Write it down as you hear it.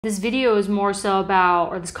This video is more so about,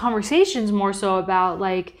 or this conversation is more so about,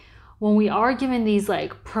 like, when we are given these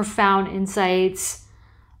like profound insights,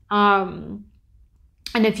 and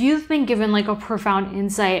if you've been given like a profound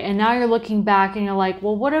insight and now you're looking back and you're like,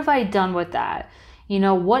 well, what have I done with that? You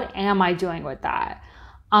know, what am I doing with that?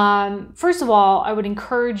 First of all, I would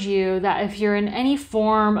encourage you that if you're in any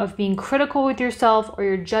form of being critical with yourself or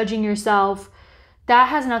you're judging yourself, that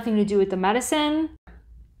has nothing to do with the medicine.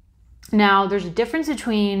 Now, there's a difference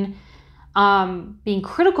between being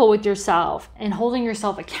critical with yourself and holding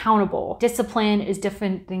yourself accountable. Discipline is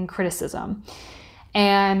different than criticism.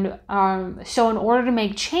 And so in order to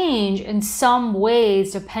make change, in some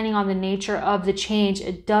ways, depending on the nature of the change,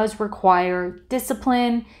 it does require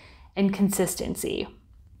discipline and consistency.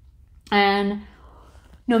 And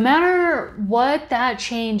no matter what that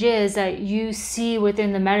change is that you see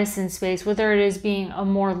within the medicine space, whether it is being a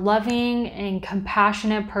more loving and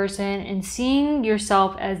compassionate person and seeing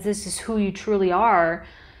yourself as this is who you truly are,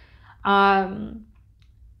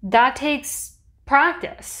 that takes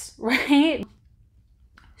practice, right?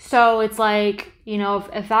 So it's like, you know,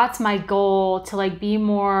 if that's my goal, to like be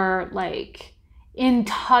more like in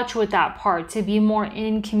touch with that part, to be more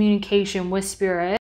in communication with spirit,